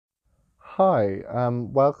Hi,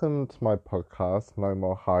 welcome to my podcast, No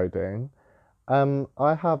More Hiding.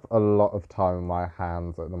 I have a lot of time in my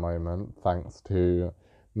hands at the moment, thanks to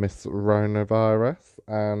Miss Coronavirus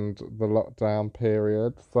and the lockdown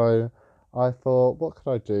period. So I thought, what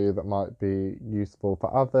could I do that might be useful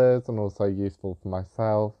for others and also useful for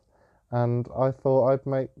myself? And I thought I'd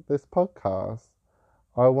make this podcast.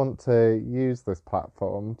 I want to use this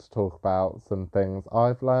platform to talk about some things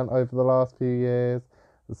I've learned over the last few years,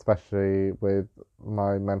 especially with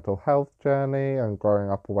my mental health journey and growing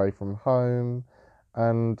up away from home.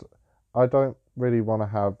 And I don't really want to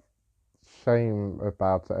have shame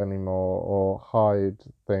about it anymore or hide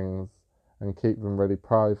things and keep them really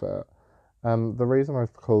private. The reason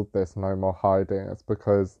I've called this No More Hiding is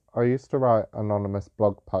because I used to write anonymous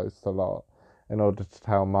blog posts a lot in order to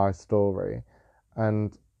tell my story,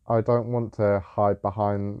 and I don't want to hide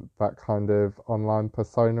behind that kind of online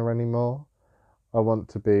persona anymore. I want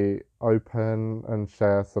to be open and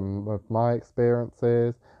share some of my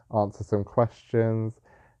experiences, answer some questions,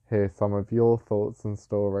 hear some of your thoughts and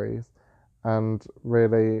stories, and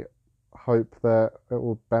really hope that it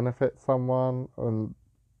will benefit someone and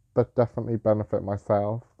but definitely benefit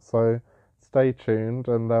myself. So stay tuned,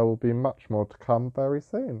 and there will be much more to come very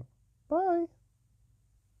soon.